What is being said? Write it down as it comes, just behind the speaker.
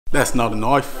That's not a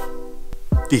knife.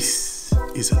 This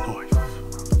is a knife.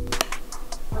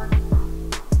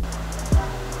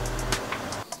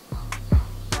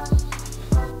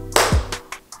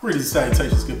 Greetings and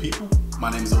salutations, good people.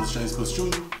 My name is OJ James Coach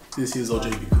Jr. This is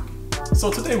OJB Cooking.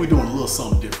 So today we're doing a little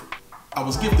something different. I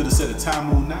was gifted a set of Time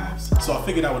Moon knives, so I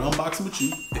figured I would unbox them with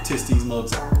you and test these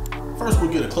mugs out. First we'll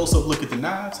get a close-up look at the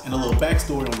knives and a little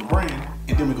backstory on the brand,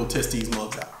 and then we go test these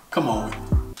mugs out. Come on with me.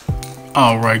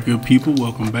 Alright good people,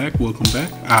 welcome back.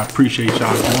 I appreciate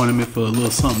y'all joining me for a little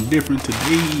something different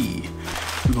today.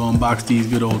 We're gonna unbox these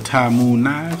good old Time Moon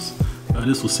knives.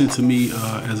 This was sent to me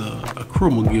as a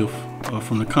Christmas gift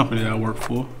from the company that I work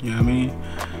for, you know what I mean?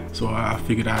 So I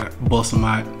figured I'd bust them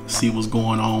out, see what's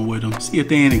going on with them, see if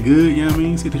they any good, you know what I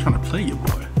mean? See if they're trying to play you,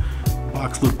 boy.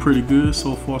 Box look pretty good,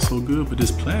 so far so good, but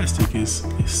this plastic is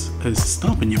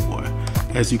stumping you, boy.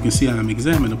 As you can see, I'm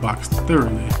examining the box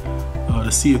thoroughly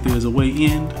to see if there's a way in,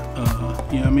 you know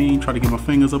what I mean? Try to get my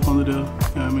fingers up under there, you know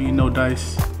what I mean? No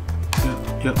dice,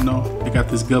 yep, no. They got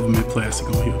this government plastic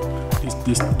on here.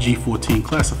 This G14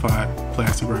 classified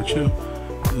plastic right here.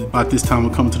 About this time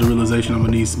I'm coming to the realization I'm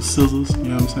gonna need some scissors, you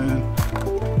know what I'm saying?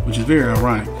 Which is very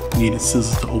ironic, needed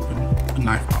scissors to open a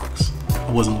knife box.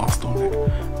 I wasn't lost on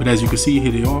that. But as you can see,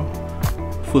 here they are,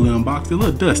 fully unboxed. They're a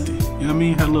little dusty, you know what I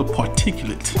mean? Had a little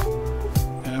particulate.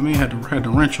 You know what I mean? Had to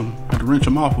wrench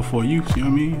them off before use, you know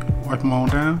what I mean? Wipe them on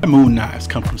down. Moon knives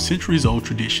come from centuries old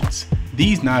traditions.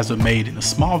 These knives are made in a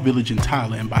small village in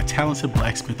Thailand by talented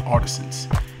blacksmith artisans.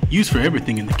 Used for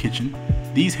everything in the kitchen,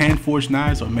 these hand-forged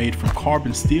knives are made from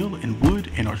carbon steel and wood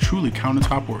and are truly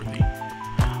countertop worthy.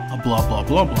 A blah blah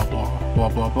blah blah blah blah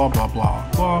blah blah blah blah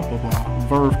blah blah blah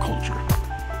verve culture.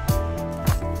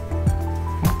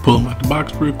 Pull them out the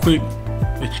box real quick,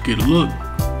 let you get a look.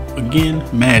 Again,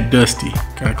 mad dusty.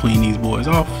 Gotta clean these boys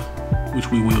off,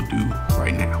 which we will do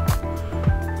right now.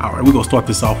 Alright, we're gonna start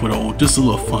this off with just a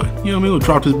little fun. You know what I mean? We'll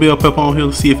drop this bell pepper on here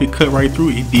to see if it cut right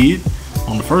through. It did.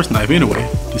 On the first knife anyway.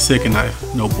 The second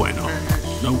knife, no bueno.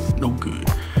 No good.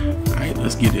 Alright,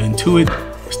 let's get into it.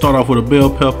 Start off with a bell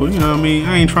pepper, you know what I mean?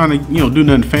 I ain't trying to, do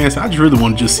nothing fancy. I just really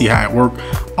want to just see how it works.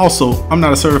 Also, I'm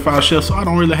not a certified chef, so I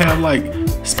don't really have like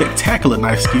spectacular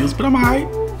knife skills, but I'm alright.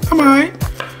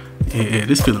 Yeah,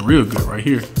 this feeling real good right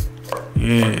here.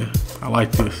 Yeah, I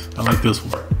like this. I like this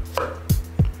one.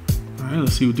 Alright,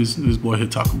 let's see what this boy here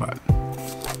talking about.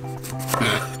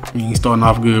 He's starting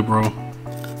off good, bro.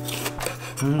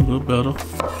 A little better.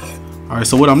 Alright,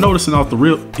 so what I'm noticing off the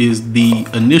rip is the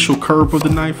initial curve of the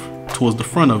knife towards the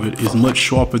front of it is much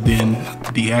sharper than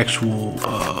the actual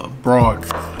broad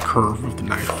curve of the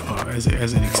knife as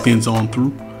it extends on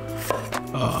through.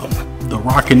 The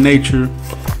rocking nature,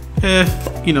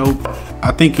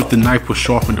 I think if the knife was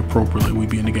sharpened appropriately, we'd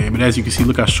be in the game. But as you can see,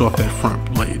 look how sharp that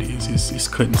front blade is. It's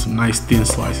cutting some nice thin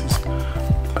slices.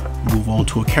 Move on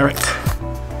to a carrot.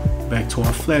 Back to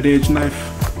our flat edge knife.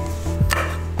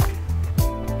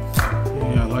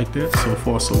 Yeah, I like that. So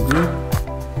far, so good.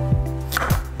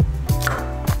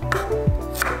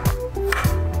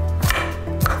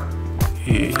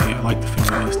 Yeah, I like the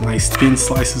feel of this. Nice thin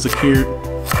slices of carrot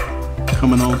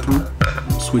coming on through.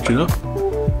 Switch it up.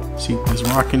 See what this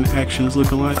rocking action is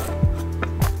looking like.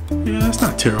 Yeah, it's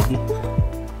not terrible.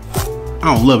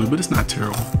 I don't love it, but it's not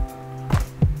terrible.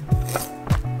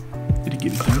 Did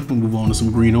get it done. We'll move on to some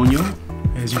green onion.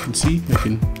 As you can see,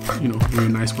 making very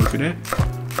nice work of that.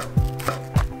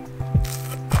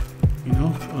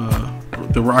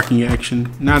 The rocking action,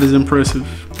 not as impressive.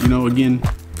 Again,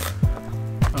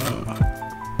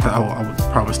 I would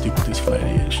probably stick with this flat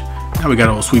edge. Now we got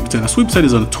our sweet potato. Sweet potato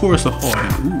is a notorious hard.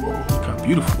 Ooh, look how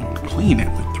beautiful and clean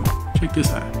that went through. Check this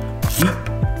out.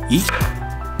 Eat.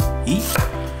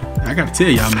 I gotta tell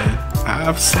y'all, man,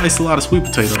 I've sliced a lot of sweet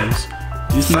potatoes.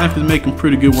 This knife is making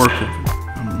pretty good work of it.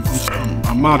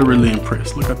 I'm moderately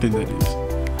impressed. Look how thin that is.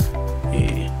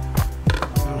 Yeah.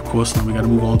 Now, of course, now we gotta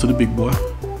move on to the big boy.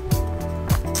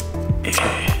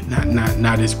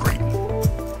 Not as great.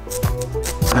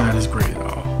 Not as great at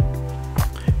all.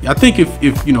 Yeah, I think if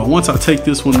once I take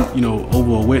this one,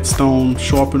 over a whetstone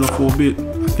sharpener for a bit,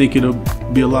 I think it'll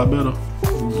be a lot better.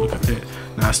 Ooh, look at that.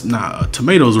 Now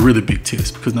tomatoes are really big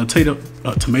test because now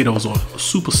tomatoes are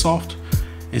super soft,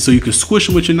 and so you can squish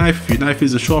them with your knife if your knife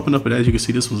isn't sharp enough. But as you can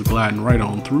see, this one's gliding right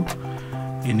on through.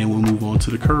 And then we'll move on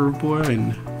to the curve, boy.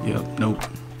 And yep, nope.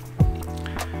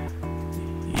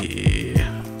 Yeah.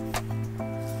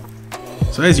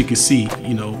 So as you can see,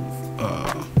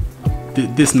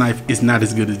 this knife is not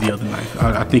as good as the other knife.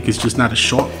 I think it's just not as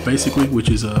sharp, basically, which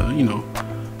is a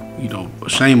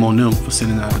shame on them for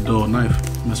sending out a dull knife.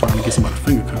 That's why they get somebody's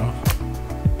finger cut off.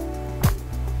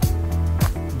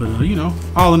 But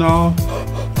all in all,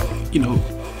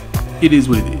 it is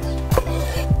what it is.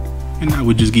 And I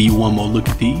would just give you one more look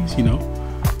at these, you know.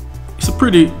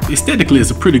 Aesthetically,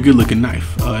 it's a pretty good looking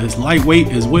knife. It's lightweight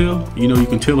as well. You know, you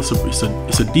can tell it's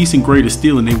a decent grade of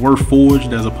steel, and they were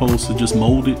forged as opposed to just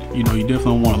molded. You know, you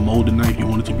definitely don't want a molded knife. You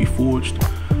want it to be forged.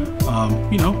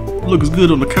 You know, looks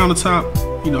good on the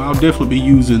countertop. You know, I'll definitely be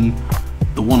using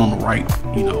the one on the right,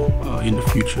 you know, in the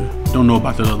future. Don't know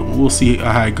about the other one. We'll see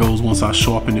how it goes once I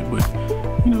sharpen it, but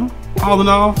you know, all in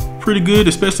all, pretty good,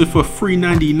 especially for free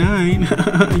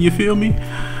 99. You feel me?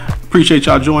 Appreciate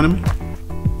y'all joining me.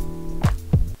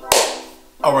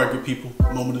 All right, good people,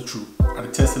 moment of truth. I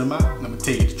done tested them out, and I'm gonna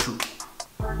tell you the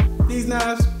truth. These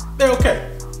knives, they're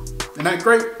okay. They're not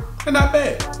great, they're not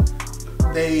bad.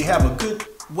 They have a good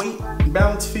weight and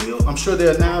balance feel. I'm sure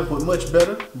there are knives with much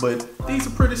better, but these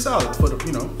are pretty solid for the,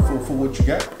 you know, for what you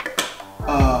got.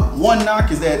 One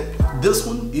knock is that this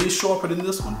one is sharper than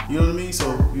this one. You know what I mean?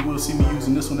 So you will see me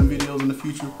using this one in videos in the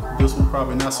future. This one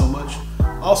probably not so much.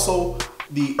 Also,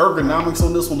 the ergonomics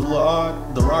on this one is a little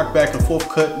odd. The rock back and forth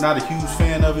cut, not a huge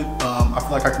fan of it. I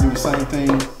feel like I can do the same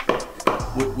thing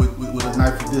with a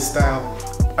knife of this style.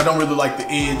 I don't really like the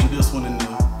edge of this one, and you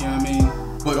know what I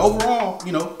mean? But overall,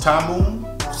 you know, Ty-Moon,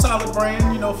 solid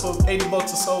brand, you know, for 80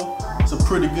 bucks or so. It's a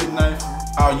pretty good knife.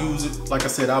 I'll use it. Like I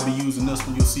said, I'll be using this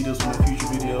one. You'll see this one in future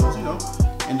videos, you know.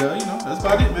 And you know, that's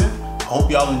about it, man. I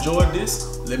hope y'all enjoyed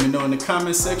this. Let me know in the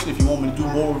comment section if you want me to do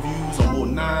more reviews or more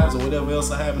knives or whatever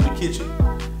else I have in the kitchen.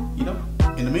 You know,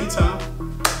 in the meantime,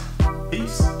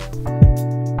 peace.